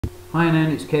Hi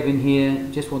Anand, it's Kevin here.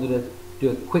 Just wanted to do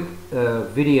a quick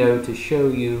video to show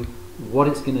you what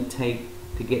it's going to take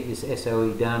to get this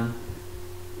SEO done.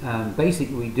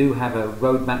 Basically, we do have a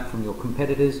roadmap from your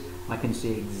competitors. I can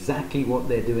see exactly what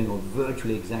they're doing, or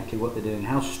virtually exactly what they're doing,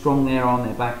 how strong they are on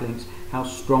their backlinks, how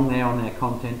strong they are on their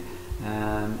content,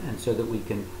 and so that we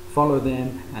can follow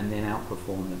them and then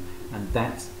outperform them. And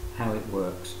that's how it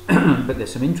works. But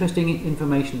there's some interesting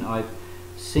information I've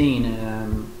seen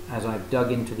as I've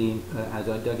dug into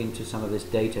some of this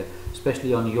data,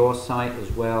 especially on your site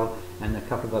as well, and a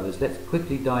couple of others. Let's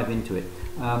quickly dive into it.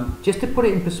 Just to put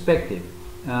it in perspective,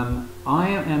 I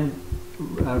am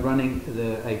running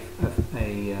a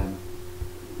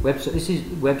website. This is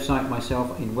a website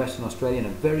myself in Western Australia, in a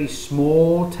very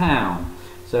small town,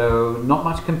 so not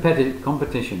much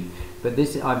competition. But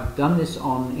I've done this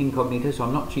on incognito, so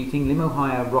I'm not cheating. Limo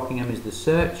Hire Rockingham is the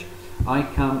search. I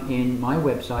come in my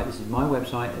website. This is my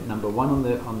website at number 1 on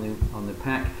the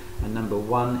pack and number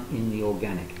 1 in the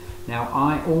organic. Now,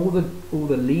 all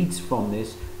the leads from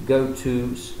this go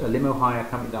to a limo hire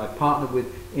company that I partnered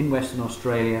with in Western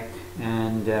Australia,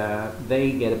 and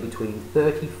they get between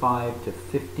 35 to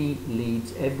 50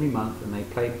 leads every month, and they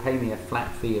pay me a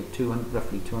flat fee of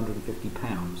roughly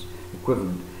 £250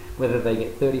 equivalent, whether they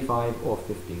get 35 or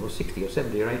 50 or 60 or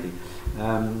 70 or 80,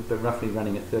 but roughly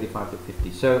running at 35 to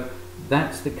 50. So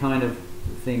that's the kind of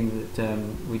thing that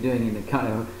we're doing in a kind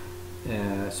of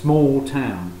small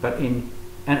town. But and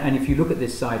if you look at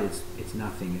this site, it's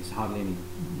nothing. It's hardly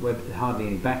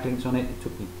any backlinks on it. It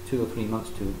took me 2 or 3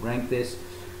 months to rank this,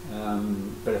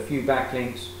 but a few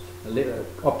backlinks, a little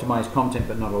optimized content,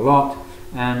 but not a lot,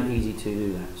 and easy to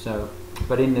do that. So,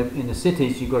 but in the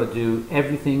cities, you've got to do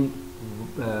everything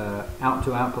out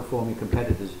to outperform your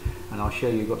competitors, and I'll show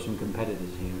you. Got some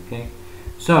competitors here. Okay,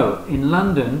 so in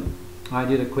London, I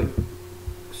did a quick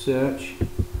search,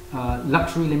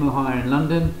 luxury limo hire in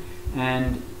London,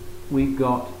 and we've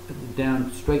got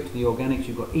down straight to the organics.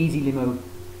 You've got easy limo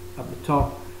up the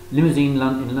top, limousine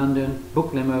in London,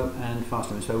 book limo, and fast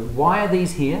limo. So why are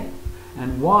these here,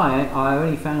 and why I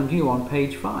only found you on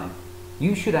page 5?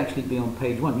 You should actually be on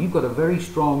page 1. You've got a very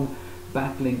strong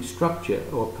backlink structure,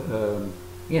 or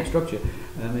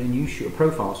and you should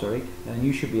profile, sorry, and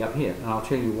you should be up here. And I'll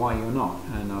tell you why you're not,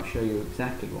 and I'll show you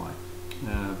exactly why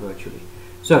virtually.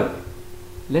 So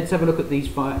let's have a look at these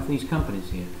companies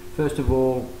here. First of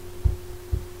all,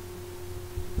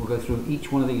 we'll go through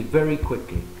each one of these very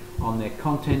quickly on their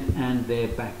content and their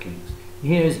backlinks.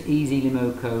 Here's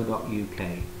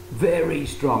easylimo.co.uk. Very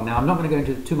strong. Now, I'm not going to go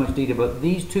into too much detail, but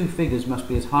these two figures must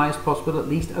be as high as possible, at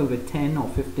least over 10 or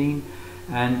 15,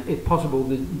 and if possible,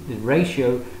 the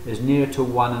ratio as near to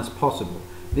 1 as possible.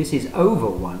 This is over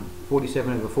 1.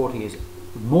 47 over 40 is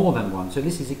more than 1, so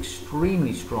this is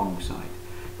extremely strong site.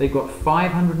 They've got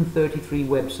 533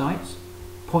 websites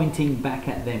pointing back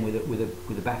at them with a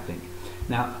backlink.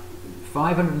 Now,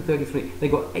 533. They've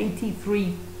got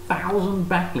 83,000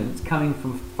 backlinks coming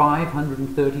from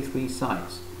 533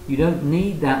 sites. You don't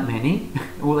need that many.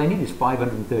 All they need is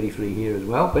 533 here as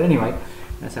well. But anyway,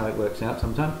 that's how it works out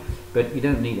sometimes. But you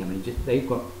don't need that many. They've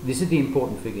got. This is the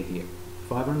important figure here: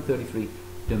 533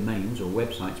 domains or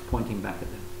websites pointing back at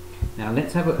them. Now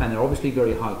let's have and they're obviously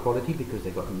very high quality because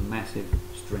they've got a massive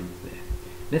strength there.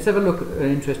 Let's have a look at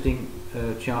an interesting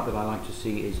chart that I like to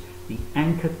see, is the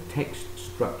anchor text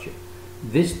structure.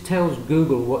 This tells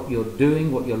Google what you're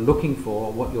doing, what you're looking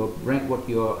for, what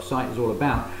your site is all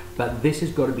about, but this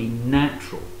has got to be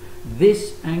natural.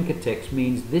 This anchor text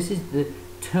means this is the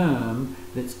term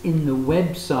that's in the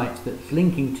website that's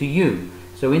linking to you.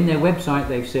 So in their website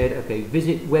they've said, okay,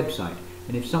 visit website,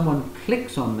 and if someone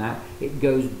clicks on that, it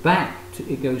goes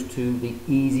to the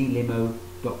easylimo.co.uk.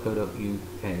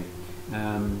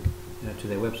 To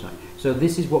their website. So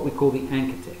this is what we call the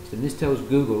anchor text, and this tells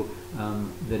Google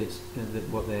that it's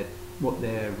what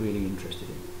they're really interested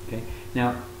in. Okay.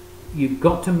 Now you've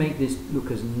got to make this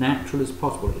look as natural as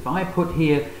possible. If I put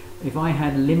here, if I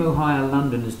had Limo Hire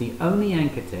London as the only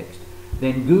anchor text,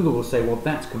 then Google will say, well,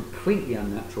 that's completely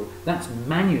unnatural, that's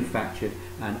manufactured,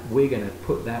 and we're going to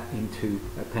put that into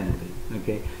a penalty.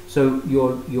 Okay. So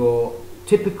your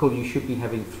typical, you should be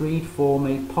having 3, 4,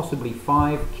 maybe possibly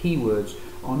 5 keywords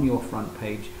on your front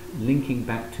page linking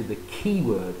back to the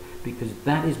keyword, because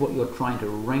that is what you're trying to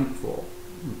rank for.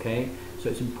 Okay, so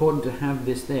it's important to have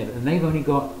this there, and they've only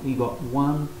got, you got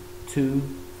 1, 2,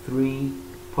 3,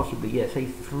 possibly, yeah, say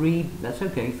 3. That's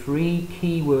okay, 3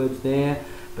 keywords there,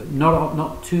 but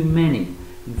not too many.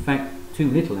 In fact, too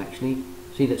little actually.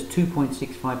 See, that's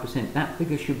 2.65%. That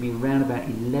figure should be around about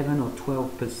 11 or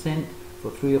 12% for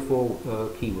 3 or 4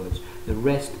 keywords. The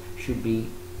rest should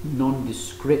be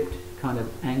nondescript kind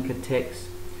of anchor text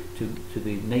to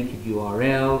the naked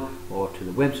URL or to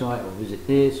the website or visit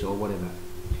this or whatever.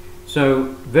 So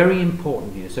very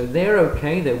important here. So they're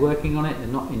okay, they're working on it, they're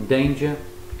not in danger,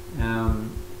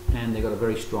 and they've got a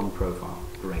very strong profile.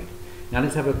 Great. Now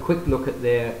let's have a quick look at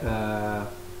their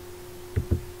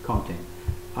content.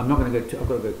 I'm not going to go to, I've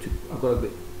got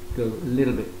to go a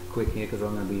little bit quick here because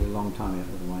I'm going to be a long time here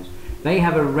otherwise. They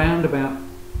have around about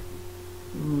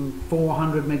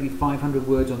 400, maybe 500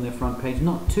 words on their front page.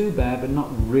 Not too bad, but not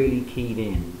really keyed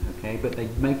in. Okay, but they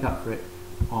make up for it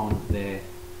on their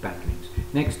backlinks.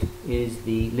 Next is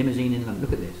the limousine in London.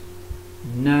 Look at this.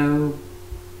 No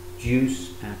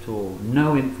juice at all.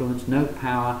 No influence, no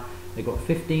power. They've got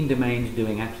 15 domains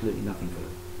doing absolutely nothing for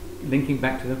them. Linking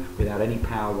back to them without any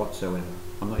power whatsoever.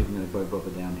 I'm not even going to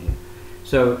bother down here.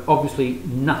 So obviously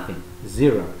nothing,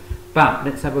 zero. But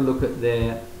let's have a look at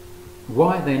their,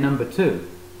 why they're number 2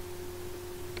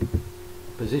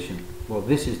 position. Well,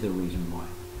 this is the reason why.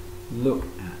 Look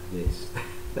at this.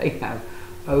 They have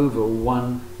over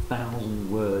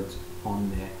 1,000 words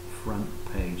on their front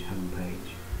page, home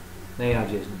page. They are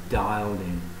just dialed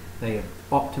in. They are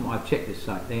optimized. I've checked this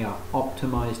site. They are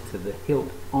optimized to the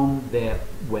hilt on their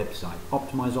website.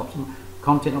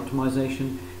 Content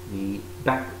optimization, the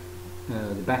back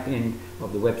end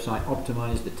of the website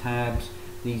optimized. The tabs,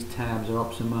 these tabs are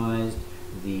optimized.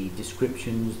 The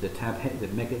descriptions, the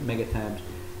mega tabs,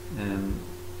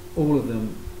 all of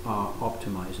them are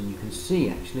optimized, and you can see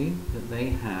actually that they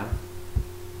have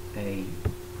a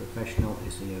professional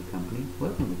SEO company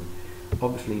working with them.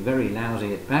 Obviously very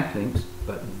lousy at backlinks,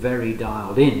 but very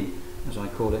dialed in, as I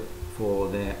call it, for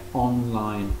their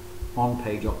online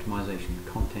on-page optimization,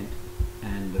 content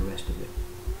and the rest of it.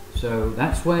 So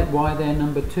that's why they're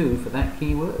number 2 for that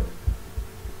keyword.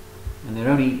 And they're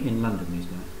only in London, these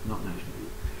guys, not national.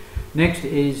 Next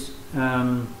is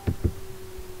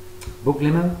Book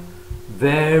Limo.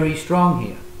 Very strong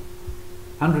here.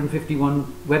 151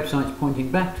 websites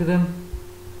pointing back to them.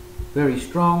 Very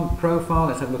strong profile.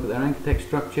 Let's have a look at their anchor text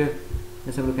structure.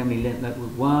 Let's have a look how many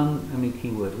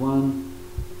keywords. 1,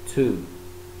 2,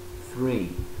 3.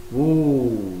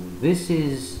 Ooh, this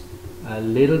is a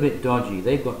little bit dodgy.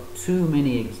 They've got too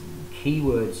many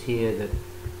keywords here that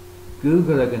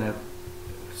Google are going to,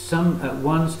 at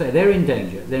one stage, they're in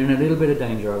danger. They're in a little bit of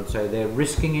danger, I would say. They're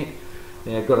risking it.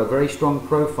 They've got a very strong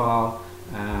profile,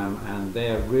 and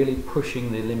they're really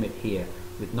pushing the limit here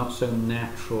with not so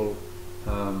natural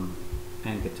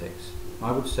anchor text.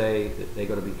 I would say that they've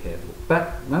got to be careful. But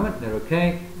at the moment, they're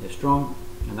okay, they're strong,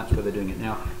 and that's where they're doing it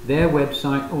now. Their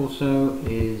website also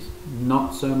is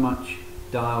not so much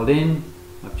dialed in.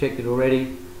 I've checked it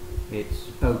already. It's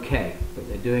okay, but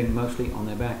they're doing mostly on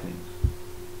their backlinks.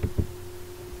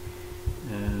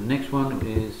 Next one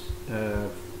is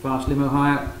Fast Limo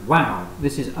Hire. Wow,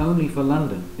 this is only for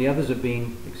London. The others have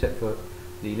been, except for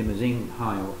the limousine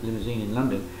hire, limousine in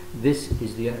London, this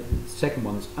is the second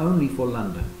one that's only for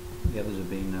London. The others have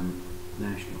been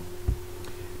national.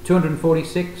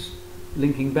 246,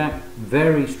 linking back,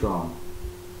 very strong.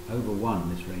 Over 1,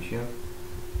 this ratio.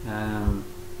 And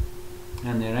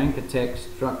their anchor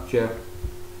text structure,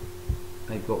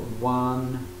 they've got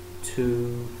 1,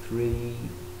 2, 3,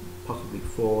 possibly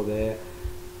 4 there.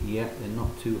 Yeah, they're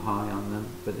not too high on them,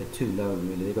 but they're too low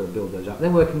really. They've got to build those up. They're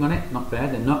working on it, not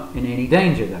bad. They're not in any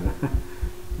danger though,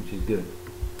 which is good.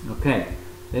 Okay,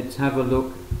 let's have a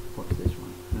look. What's this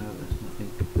one? No, that's nothing.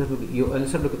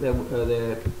 Let's have a look at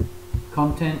their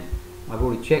content. I've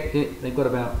already checked it. They've got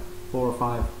about 4 or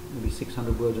 5, maybe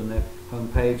 600 words on their home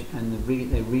page, and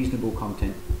they're reasonable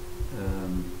content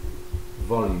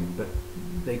volume, but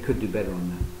they could do better on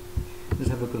that.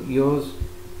 Let's have a look at yours.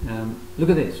 Look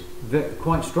at this,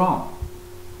 quite strong.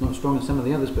 Not as strong as some of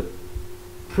the others, but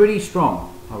pretty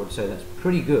strong. I would say that's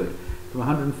pretty good. From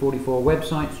 144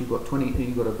 websites, you've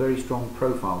got a very strong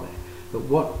profile there. But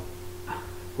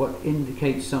what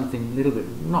indicates something a little bit,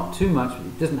 not too much,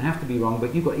 it doesn't have to be wrong,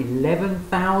 but you've got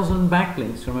 11,000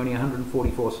 backlinks from only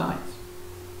 144 sites.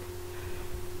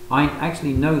 I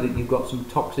actually know that you've got some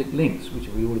toxic links, which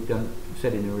we all have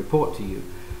said in a report to you.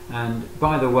 And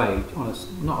by the way,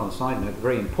 not on a side note, a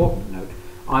very important note,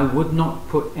 I would not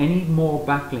put any more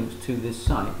backlinks to this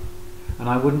site, and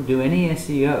I wouldn't do any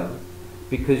SEO,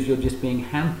 because you're just being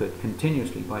hampered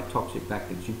continuously by toxic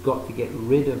backlinks. You've got to get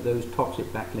rid of those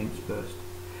toxic backlinks first.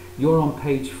 You're on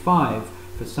page 5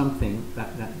 for something,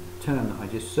 that term that I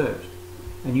just searched,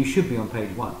 and you should be on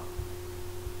page 1.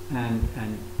 And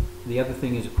the other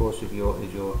thing is, of course, if your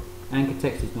anchor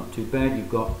text is not too bad. You've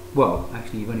got, well,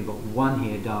 actually you've only got 1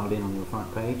 here dialed in on your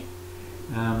front page,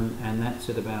 and that's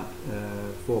at about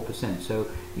 4%. So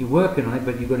you're working on it,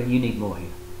 but you need more here.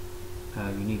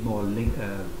 You need more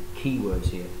keywords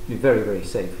here. You're very, very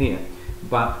safe here,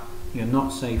 but you're not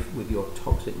safe with your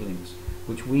toxic links,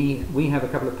 which we have a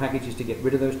couple of packages to get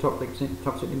rid of those toxic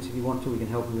links. If you want to, we can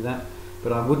help you with that.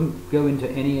 But I wouldn't go into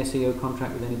any SEO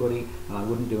contract with anybody, and I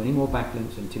wouldn't do any more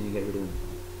backlinks until you get rid of them.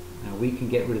 Now we can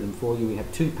get rid of them for you. We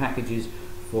have 2 packages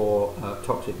for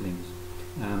toxic links.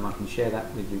 I can share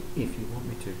that with you if you want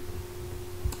me to.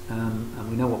 And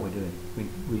we know what we're doing.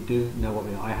 We do know what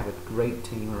we're doing. I have a great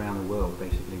team around the world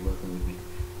basically working with me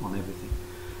on everything.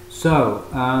 So,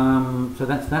 so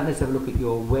that's that. Let's have a look at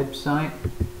your website.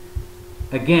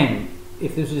 Again,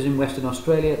 if this was in Western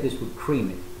Australia, this would cream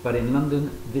it. But in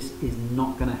London, this is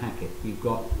not going to hack it. You've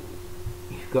got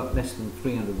less than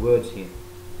 300 words here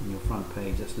on your front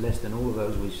page. That's less than all of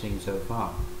those we've seen so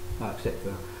far, except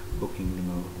for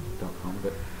bookinglimo.com.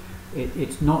 But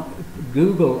it's not.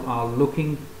 Google are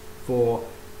looking for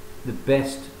the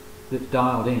best that's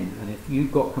dialed in, and if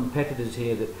you've got competitors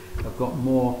here that have got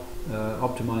more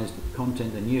optimized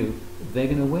content than you, they're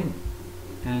going to win,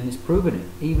 and it's proven it.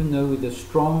 Even though with a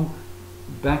strong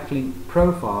backlink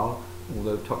profile,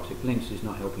 although toxic links is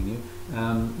not helping you,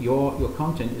 your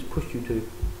content has pushed you to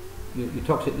your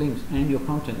toxic links, and your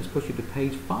content has pushed you to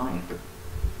page 5.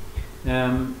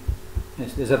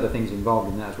 There's other things involved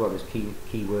in that as well. There's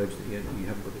keywords that you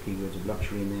haven't put the keywords of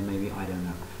luxury in there, maybe, I don't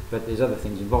know. But there's other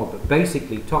things involved. But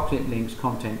basically, toxic links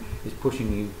content is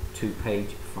pushing you to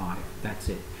page 5. That's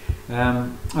it.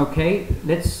 Okay,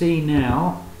 let's see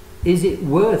now. Is it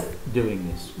worth doing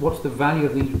this? What's the value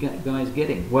of these guys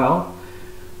getting? Well,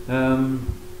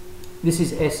 this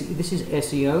is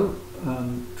SEO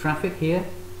traffic here.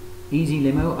 Easy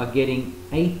Limo are getting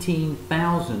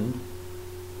 18,000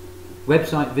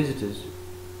 website visitors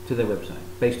to their website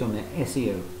based on their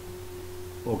SEO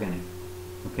organic.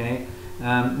 Okay,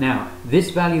 now this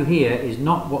value here is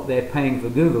not what they're paying for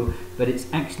Google, but it's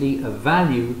actually a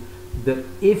value that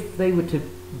if they were to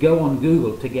go on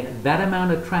Google to get that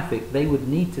amount of traffic, they would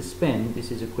need to spend,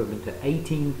 this is equivalent to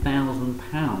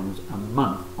 £18,000 a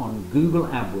month on Google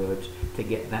AdWords to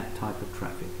get that type of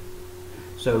traffic.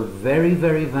 So very,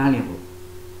 very valuable.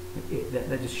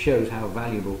 That just shows how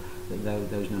valuable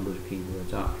those number of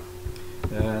keywords are.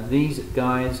 These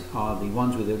guys are the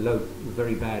ones with a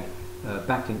very bad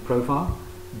backlink profile.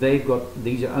 They've got,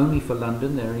 these are only for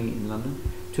London, they're only in London.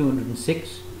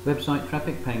 206 website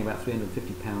traffic, paying about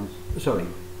 £350. Sorry,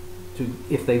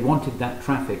 if they wanted that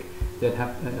traffic, they'd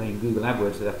have, in Google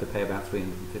AdWords, they'd have to pay about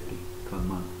 £350 per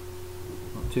month.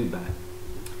 Not too bad,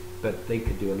 but they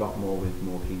could do a lot more with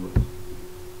more keywords.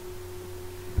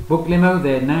 Book Limo,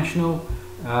 they're national,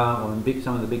 or in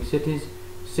some of the big cities.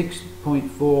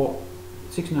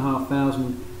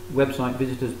 6,500 website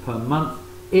visitors per month.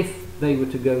 If they were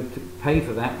to go to pay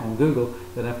for that on Google,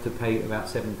 they'd have to pay about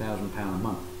 £7,000 a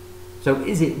month. So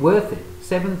is it worth it?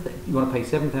 You want to pay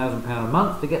 £7,000 a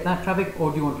month to get that traffic,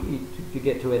 or do you want to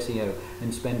get to SEO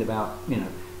and spend about,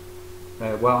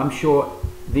 well, I'm sure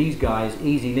these guys,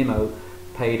 Easy Limo,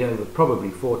 paid over probably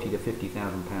 £40,000 to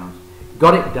 £50,000.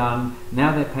 Got it done.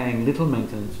 Now they're paying little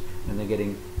maintenance, and they're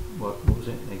getting what was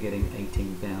it? They're getting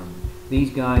 18,000.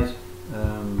 These guys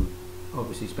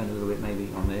obviously spend a little bit maybe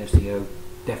on their SEO,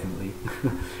 definitely,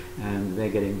 and they're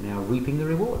getting now reaping the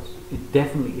rewards. It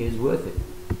definitely is worth it.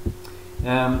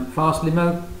 Fast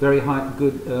Limo, very high,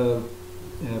 good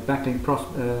backlink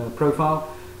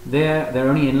profile. They're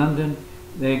only in London.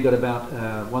 They've got about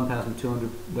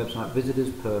 1,200 website visitors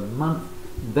per month.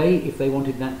 If they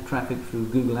wanted that traffic through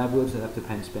Google AdWords, they'd have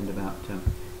to spend about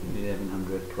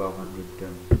 1,100,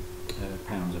 1,200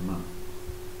 pounds a month.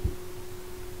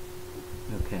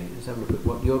 Okay, let's have a look at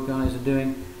what your guys are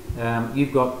doing.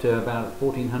 You've got about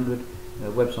 1,400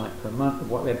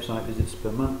 website visits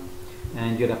per month,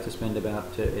 and you'd have to spend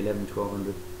about 1,100,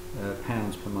 1,200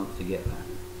 pounds per month to get that.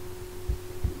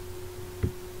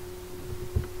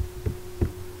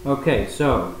 Okay,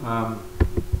 so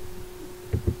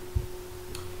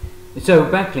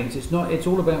backlinks, it's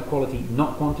all about quality,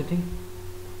 not quantity.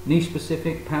 Niche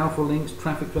specific, powerful links,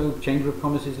 traffic flow, chamber of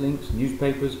commerce's links,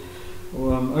 newspapers.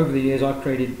 Over the years I've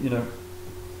created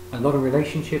a lot of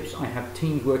relationships. I have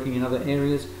teams working in other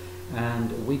areas,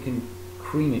 and we can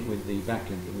cream it with the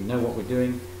backlink. We know what we're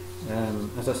doing.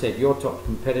 As I said, your top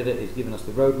competitor is giving us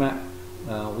the roadmap.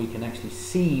 We can actually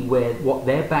see what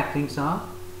their backlinks are,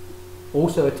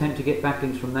 also attempt to get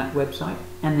backlinks from that website,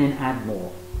 and then add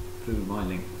more through my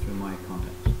link, through my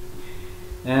contacts.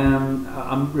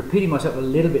 I'm repeating myself a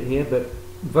little bit here, but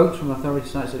votes from authority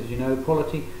sites, as you know,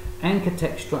 quality, anchor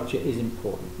text structure is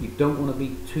important. You don't want to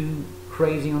be too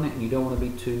crazy on it, and you don't want to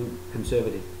be too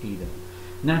conservative either.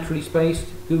 Naturally spaced,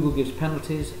 Google gives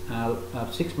penalties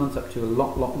 6 months up to a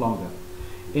lot longer.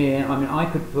 I mean, I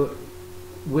could put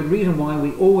the reason why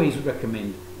we always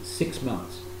recommend 6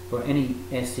 months for any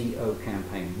SEO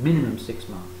campaign, minimum 6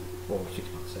 months, or 6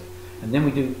 months say, and then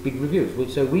we do big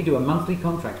reviews. So we do a monthly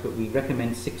contract, but we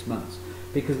recommend 6 months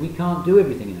because we can't do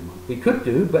everything in a month. We could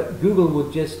do, but Google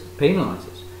would just penalize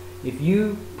us. If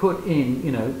you put in,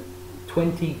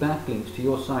 20 backlinks to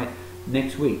your site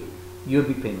next week, you'll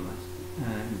be penalized.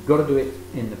 You've got to do it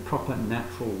in the proper,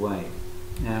 natural way.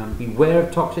 Beware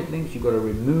of toxic links. You've got to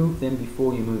remove them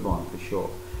before you move on, for sure.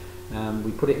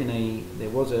 We put it in there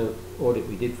was a audit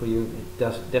we did for you. It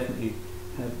does definitely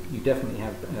you definitely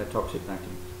have toxic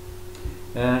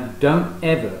backlinks. Don't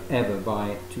ever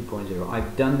buy 2.0.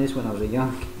 I've done this when I was a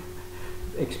young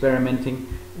experimenting.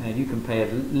 You can pay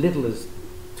as little as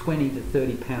 20 to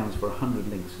 30 pounds for 100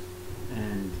 links,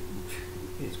 and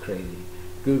it's crazy.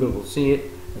 Google will see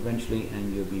it eventually,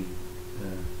 and you'll be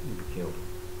killed.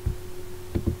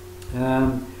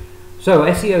 So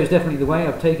SEO is definitely the way.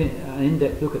 I've taken an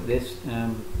in-depth look at this.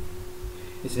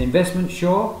 It's an investment,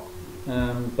 sure,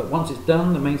 but once it's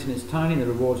done, the maintenance is tiny and the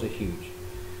rewards are huge.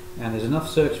 And there's enough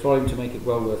search volume to make it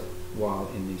well worthwhile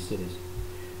in these cities.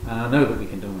 And I know that we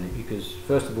can dominate because,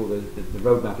 first of all, the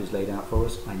roadmap is laid out for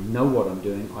us. I know what I'm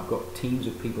doing. I've got teams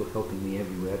of people helping me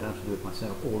everywhere. I don't have to do it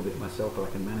myself, all of it myself, but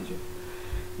I can manage it.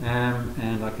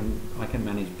 And I can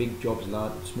manage big jobs,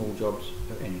 large, small jobs,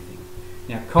 or anything.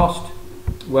 Now, cost.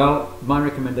 Well, my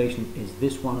recommendation is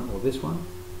this one or this one.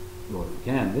 Well, you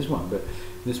can, this one, but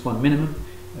this one minimum.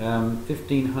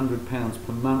 £1,500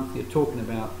 per month. You're talking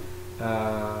about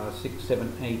 6,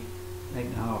 7,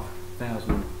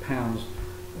 8,500 pounds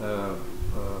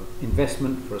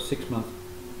investment for a 6 month,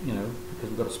 because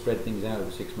we've got to spread things out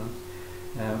over 6 months.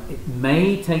 It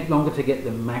may take longer to get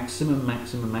the maximum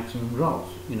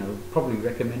results. Probably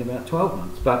recommend about 12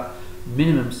 months, but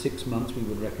minimum 6 months we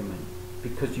would recommend,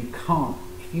 because you can't,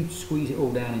 if you squeeze it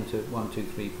all down into 1, 2,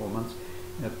 3, 4 months,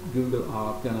 Google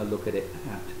are going to look at it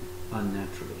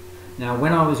unnaturally. Now,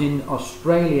 when I was in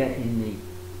Australia in the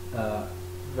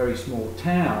very small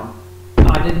town,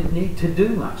 I didn't need to do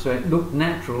much, so it looked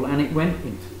natural and it went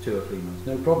into 2 or 3 months,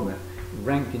 no problem. It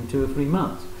ranked in 2 or 3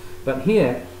 months. But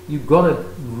here, you've got to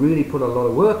really put a lot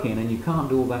of work in, and you can't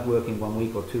do all that work in 1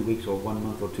 week or 2 weeks or 1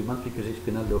 month or 2 months, because it's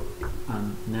going to look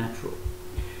unnatural.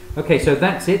 Okay, so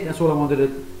that's it. That's all I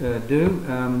wanted to do.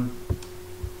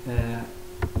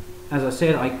 As I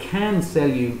said, I can sell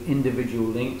you individual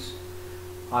links.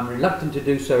 I'm reluctant to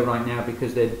do so right now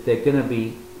because they're going to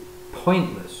be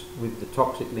pointless with the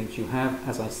toxic links you have.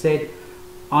 As I said,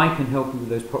 I can help you with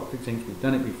those toxic links. We've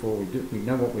done it before. We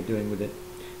know what we're doing with it.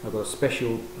 I've got a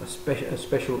special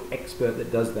expert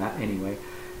that does that anyway,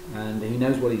 and he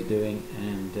knows what he's doing,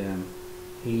 and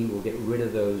he will get rid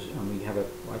of those. And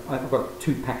I've got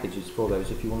 2 packages for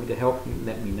those. If you want me to help you,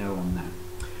 let me know on that.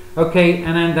 Okay,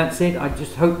 and that's it. I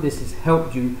just hope this has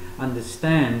helped you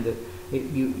understand that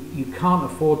you can't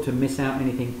afford to miss out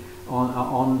anything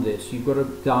on this. You've got to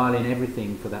dial in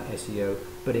everything for that SEO,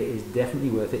 but it is definitely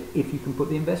worth it if you can put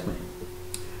the investment in.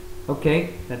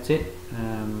 Okay, that's it.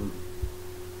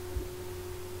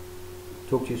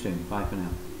 Talk to you soon. Bye for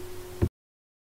now.